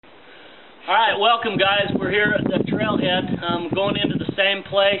Alright, welcome guys. We're here at the trailhead, going into the same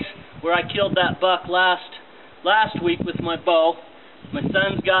place where I killed that buck last week with my bow. My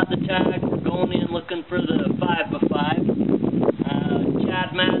son's got the tag. We're going in looking for the 5x5.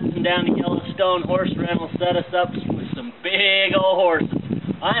 Chad Madsen down at Yellowstone Horse Rental set us up with some big old horses.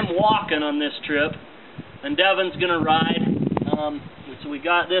 I'm walking on this trip, and Devin's going to ride. So we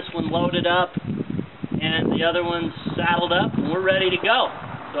got this one loaded up, and the other one's saddled up, and we're ready to go.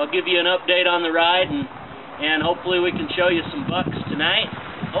 So I'll give you an update on the ride, and hopefully we can show you some bucks tonight.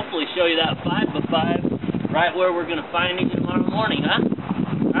 Hopefully show you that 5x5 right where we're going to find him tomorrow morning, huh?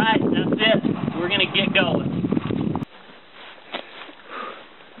 Alright, that's it. We're going to get going.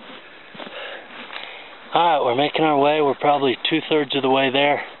 Alright, we're making our way. We're probably 2/3 of the way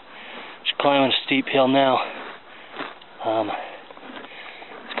there. Just climbing a steep hill now.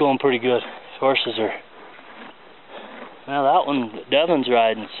 It's going pretty good. These horses are... Well, that one Devin's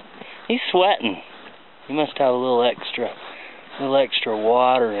riding, he's sweating. He must have a little extra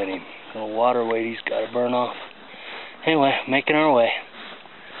water in him. A little water weight he's got to burn off. Anyway, making our way.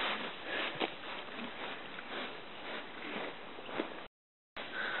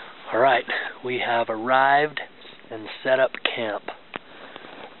 Alright, we have arrived and set up camp.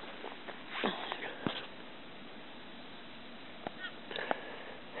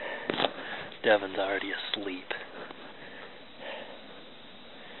 Devin's already asleep.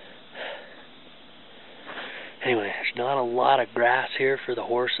 Anyway, there's not a lot of grass here for the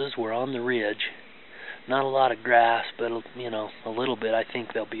horses. We're on the ridge. Not a lot of grass, but, you know, a little bit. I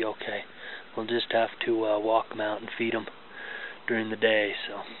think they'll be okay. We'll just have to walk them out and feed them during the day.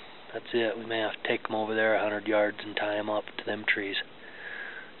 So that's it. We may have to take them over there 100 yards and tie them up to them trees.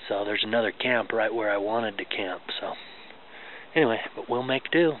 So there's another camp right where I wanted to camp. So anyway, but we'll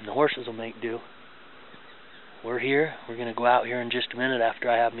make do. The horses will make do. We're here. We're going to go out here in just a minute after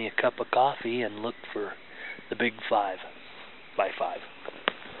I have me a cup of coffee and look for the big 5x5.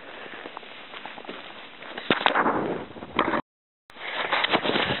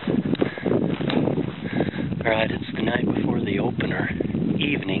 Alright, it's the night before the opener,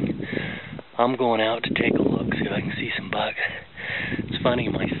 evening. I'm going out to take a look, see if I can see some bugs. It's funny,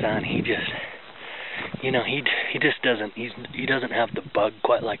 my son, he just, you know, he just doesn't, he doesn't have the bug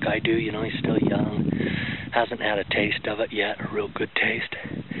quite like I do, you know, he's still young, hasn't had a taste of it yet, a real good taste.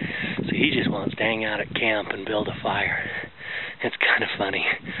 So he just wants to hang out at camp and build a fire. It's kind of funny.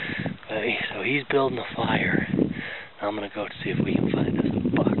 So he's building a fire. I'm going to go to see if we can find us a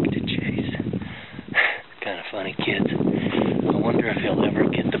buck to chase. It's kind of funny, kids. I wonder if he'll ever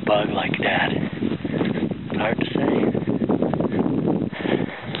get the bug like Dad. It's hard to say.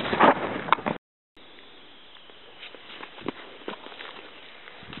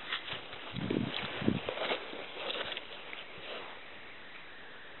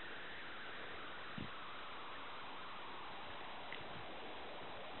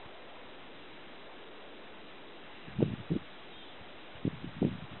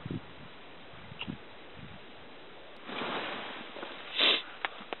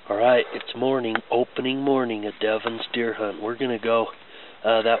 Alright, it's morning, opening morning at Devin's deer hunt. We're going to go,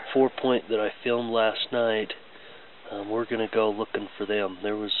 that 4-point that I filmed last night, we're going to go looking for them.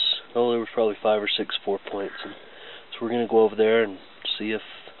 There was probably 5 or 6 4-points. So we're going to go over there and see if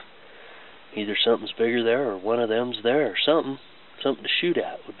either something's bigger there or one of them's there or something to shoot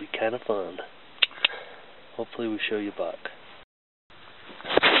at. Would be kind of fun. Hopefully we show you a buck.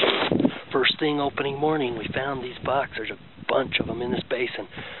 First thing opening morning, we found these bucks. There's a bunch of them in this basin.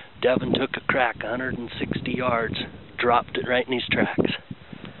 Devin took a crack 160 yards, dropped it right in his tracks.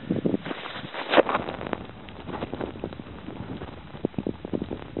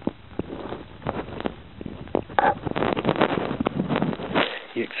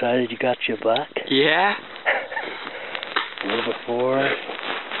 You excited you got you a buck? Yeah. A little before.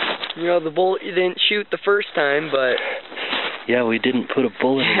 You know, the bullet you didn't shoot the first time, but... Yeah, we didn't put a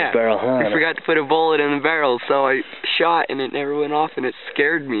bullet in the barrel, huh? I forgot to put a bullet in the barrel, so I shot and it never went off and it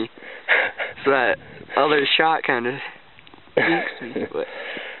scared me. So that other shot kind of spooked me, but,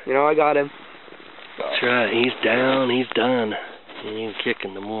 you know, I got him. That's right, he's down, he's done. He ain't even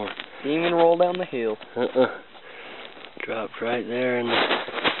kicking no more. He didn't even roll down the hill. Dropped right there in the...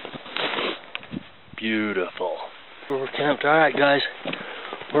 Beautiful. We're camped. Alright guys,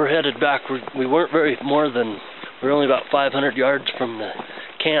 we're headed back. We weren't we're only about 500 yards from the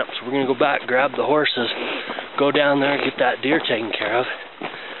camp, so we're going to go back, grab the horses, go down there and get that deer taken care of.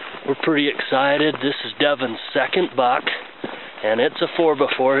 We're pretty excited. This is Devin's second buck, and it's a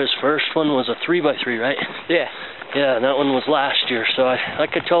 4x4. His first one was a 3x3, right? Yeah. Yeah, and that one was last year, so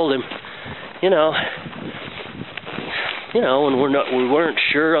like I told him, you know, you know, when we weren't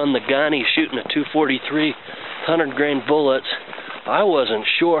sure on the gun. He's shooting a 243 100-grain bullets. I wasn't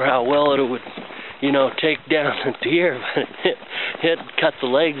sure how well it would, you know, take down the deer, but it cut the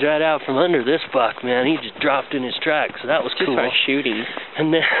legs right out from under this buck, man. He just dropped in his tracks, so that was cool. Just by shooting.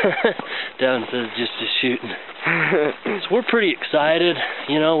 And then, down to just the shooting. So we're pretty excited.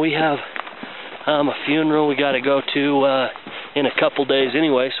 You know, we have a funeral we got to go to in a couple days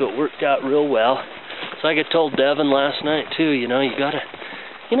anyway, so it worked out real well. So like I told Devin last night too, you know, you gotta,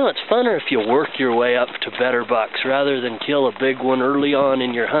 you know, it's funner if you work your way up to better bucks rather than kill a big one early on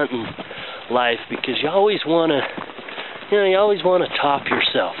in your hunting life, because you always want to, you know, you always want to top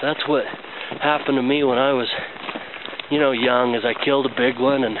yourself. That's what happened to me when I was, you know, young, is I killed a big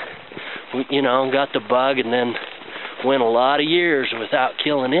one and, you know, got the bug, and then went a lot of years without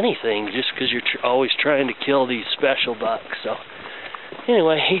killing anything just because you're always trying to kill these special bucks. So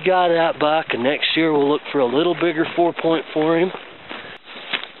anyway, he got that buck, and next year we'll look for a little bigger 4-point for him.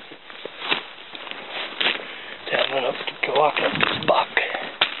 Devin up to go walk up this buck.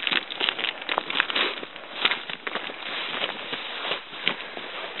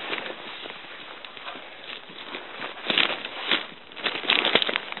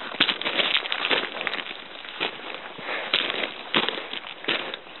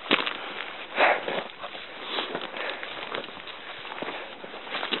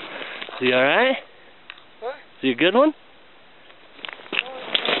 Is he alright? What? Is he a good one?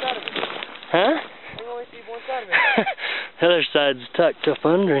 Huh? I can only see one side of it. The other side's tucked up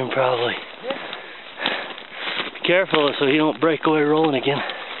under him, probably. Yeah. Be careful so he don't break away rolling again.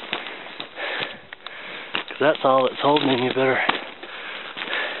 Because that's all that's holding him. You better...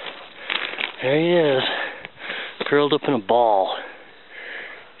 There he is. Curled up in a ball.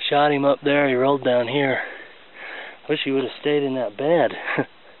 Shot him up there. He rolled down here. Wish he would have stayed in that bed.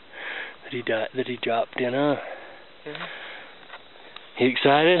 that he dropped in, huh? Yeah. You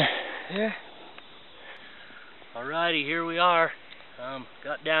excited? Yeah. Alrighty, here we are.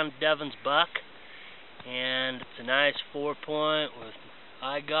 Got down to Devin's buck, and it's a nice 4-point with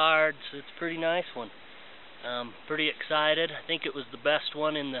eye guards. It's a pretty nice one. Pretty excited. I think it was the best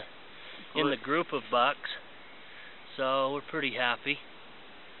one in the group of bucks. So we're pretty happy.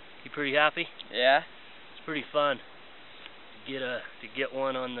 You pretty happy? Yeah. It's pretty fun to get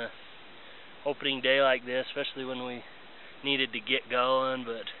one on the opening day like this, especially when we needed to get going.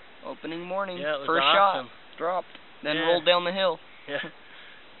 But opening morning, yeah, it was first awesome. shot, dropped, then Yeah. rolled down the hill. Yeah,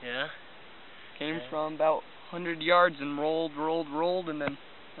 yeah. Came Yeah. from about 100 yards and rolled, and then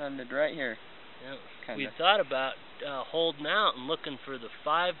landed right here. Yeah. We thought about holding out and looking for the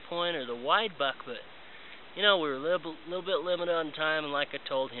 5-point or the wide buck, but you know, we were a little bit limited on time, and like I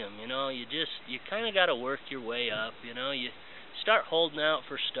told him, you know, you kind of got to work your way up. You know, you start holding out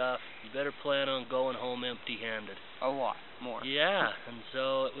for stuff, you better plan on going home empty-handed. A lot more. Yeah, and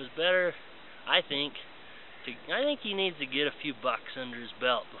so it was better, I think he needs to get a few bucks under his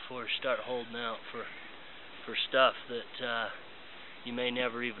belt before he start holding out for stuff that you may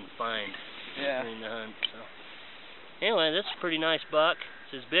never even find during the hunt. So anyway, this is a pretty nice buck.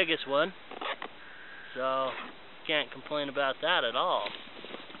 It's his biggest one, so can't complain about that at all.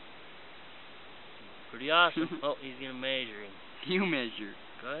 Pretty awesome. Oh, he's gonna measure him. You measure.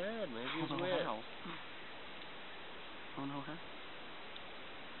 Go ahead, measure his width. Oh no, huh?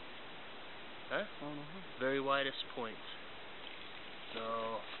 Huh? Oh no, huh? Very widest points. So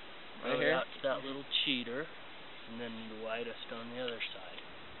Right go here? out to that little cheater, and then the widest on the other side.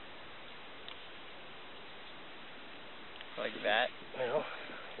 Like that? Well,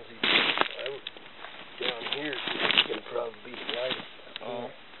 down here, it's gonna probably be the widest. Oh.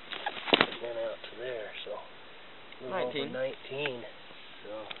 And then out to there, so a little 19. over 19.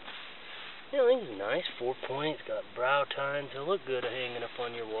 So, you know, he's nice. 4 points, got brow tines. He'll look good hanging up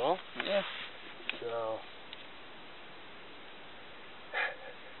on your wall. Yeah. So,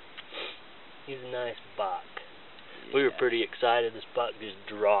 he's a nice buck. Yeah. We were pretty excited. This buck just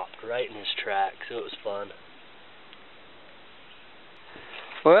dropped right in his track, so it was fun.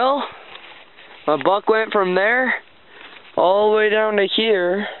 Well, my buck went from there all the way down to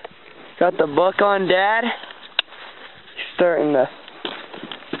here. Got the buck on Dad. He's starting to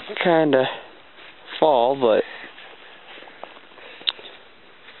kind of fall, but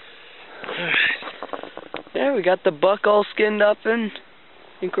yeah, we got the buck all skinned up and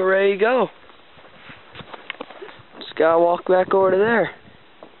I think we're ready to go. Just gotta walk back over to there.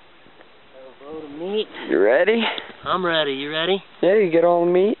 A load of meat. You ready? I'm ready. You ready? Yeah, you get all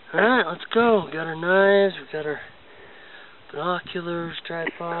the meat. Alright, let's go. We got our knives, we got our binoculars,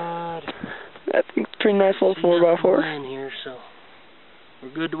 tripod. That's a pretty nice little 4x4. In here, so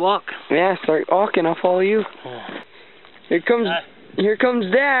we're good to walk. Yeah, start walking. I'll follow you. Here comes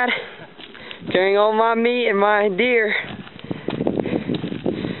Dad, carrying all my meat and my deer.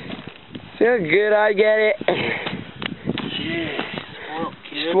 See how good I get it? Jeez, well,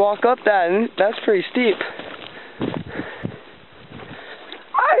 Just walk up that, and that's pretty steep.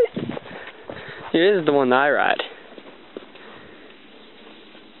 Here is the one that I ride.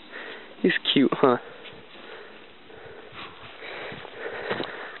 He's cute, huh?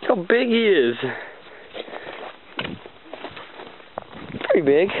 Look how big he is. Pretty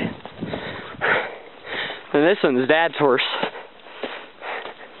big. And this one's Dad's horse.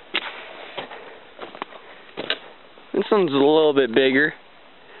 This one's a little bit bigger.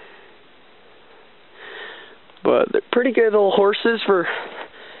 But they're pretty good little horses for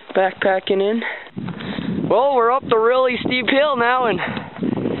backpacking in. Well, we're up the really steep hill now, and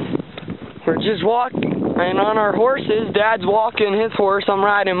we're just walking and on our horses. Dad's walking his horse, I'm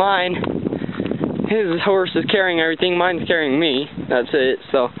riding mine. His horse is carrying everything, mine's carrying me. That's it.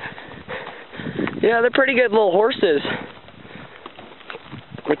 So yeah, they're pretty good little horses.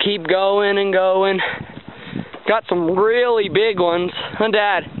 We keep going and going. Got some really big ones, huh,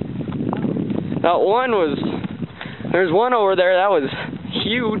 Dad? There's one over there that was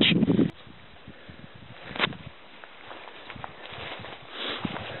huge.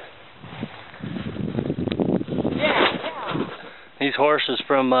 These horses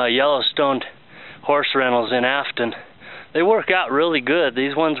from Yellowstone Horse Rentals in Afton, they work out really good.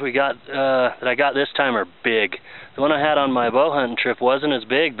 These ones we got that I got this time are big. The one I had on my bow hunting trip wasn't as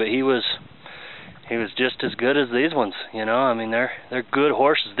big, but he was just as good as these ones. You know, I mean they're good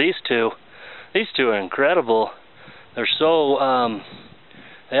horses. These two are incredible. They're so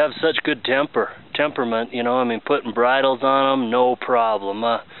they have such good temperament. You know, I mean putting bridles on them, no problem.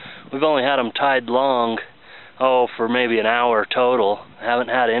 We've only had them tied long, for maybe an hour total. Haven't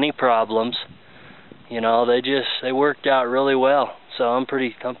had any problems. You know, they worked out really well. So I'm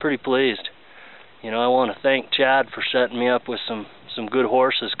pretty pleased. You know, I want to thank Chad for setting me up with some good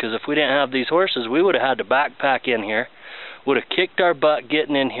horses, because if we didn't have these horses, we would have had to backpack in here, would have kicked our butt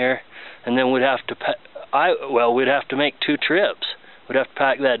getting in here, and then we'd have to make 2 trips. We'd have to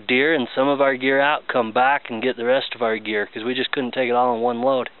pack that deer and some of our gear out, come back and get the rest of our gear, because we just couldn't take it all in one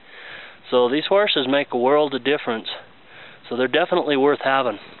load. So these horses make a world of difference. So they're definitely worth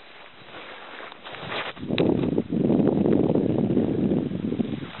having.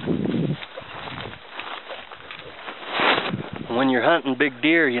 When you're hunting big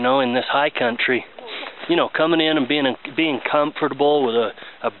deer, you know, in this high country, you know, coming in and being comfortable with a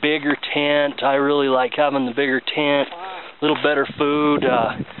bigger tent. I really like having the bigger tent, a little better food,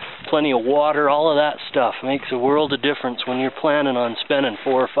 plenty of water, all of that stuff makes a world of difference when you're planning on spending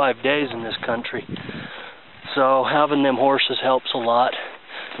 4 or 5 days in this country. So having them horses helps a lot.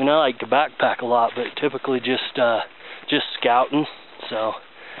 I mean, I like to backpack a lot, but typically just scouting. So,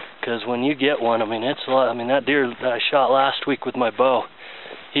 because when you get one, I mean, it's a lot. I mean, that deer that I shot last week with my bow,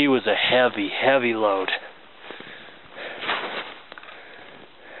 he was a heavy load.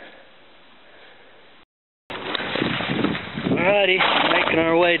 Alrighty, making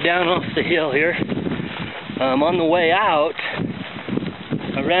our way down off the hill here. On the way out,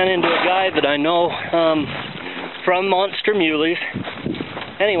 I ran into a guy that I know from Monster Muleys.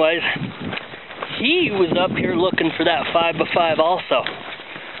 Anyways, he was up here looking for that 5x5 also.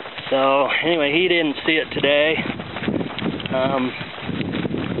 So anyway, he didn't see it today.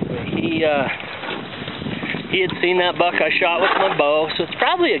 He had seen that buck I shot with my bow, so it's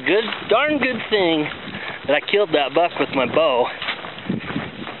probably a darn good thing that I killed that buck with my bow,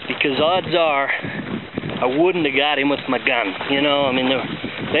 because odds are I wouldn't have got him with my gun. You know, I mean,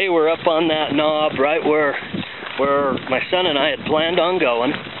 they were up on that knob right where my son and I had planned on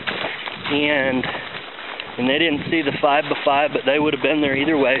going, and they didn't see the 5x5, but they would have been there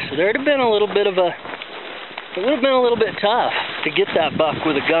either way. So there would have been a little bit tough to get that buck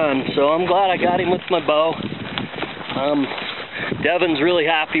with a gun. So I'm glad I got him with my bow. Devin's really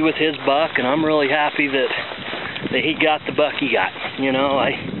happy with his buck, and I'm really happy that he got the buck he got. You know,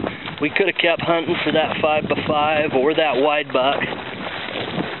 we could have kept hunting for that 5x5 or that wide buck,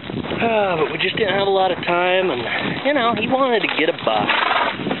 but we just didn't have a lot of time, and you know, he wanted to get a buck.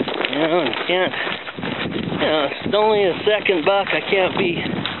 You know, and can't. You know, it's only a second buck. I can't be,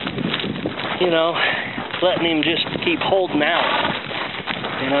 you know, letting him just keep holding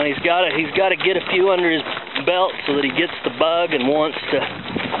out. You know, he's got to get a few under his belt so that he gets the bug and wants to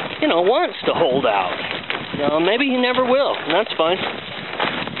hold out. You know, maybe he never will, and that's fine.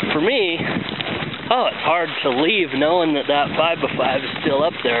 For me, it's hard to leave knowing that 5x5 is still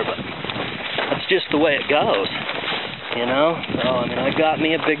up there, but that's just the way it goes. You know, so I mean, I got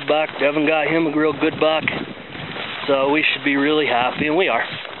me a big buck. Devin got him a real good buck. So So we should be really happy, and we are.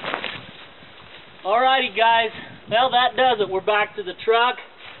 Alrighty, guys. Well, that does it. We're back to the truck.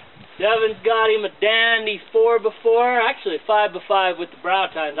 Devin's got him a dandy 4x4, actually 5x5 with the brow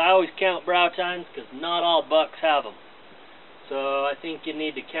tines. I always count brow tines because not all bucks have them. So I think you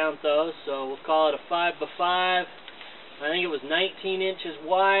need to count those. So we'll call it a 5x5. I think it was 19 inches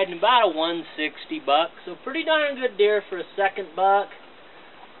wide and about a 160 buck. So pretty darn good deer for a second buck.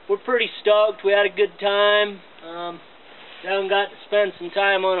 We're pretty stoked. We had a good time. Devin got to spend some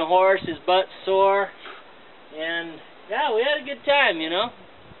time on a horse. His butt's sore. And yeah, we had a good time, you know.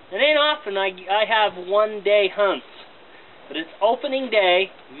 It ain't often I have one-day hunts. But it's opening day,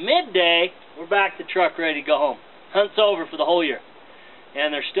 midday, we're back to truck ready to go home. Hunt's over for the whole year.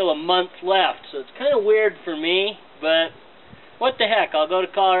 And there's still a month left, so it's kind of weird for me, but what the heck, I'll go to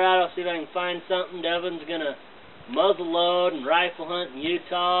Colorado, see if I can find something. Devin's going to muzzle load and rifle hunt in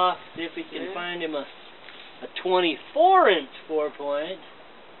Utah, see if we can find him a 24-inch 4-point.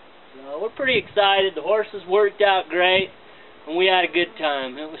 So we're pretty excited. The horses worked out great, and we had a good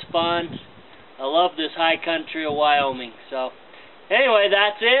time. It was fun. I love this high country of Wyoming. So anyway,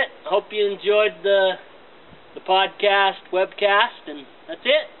 that's it. Hope you enjoyed the podcast, webcast, and that's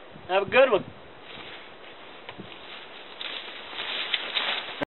it. Have a good one.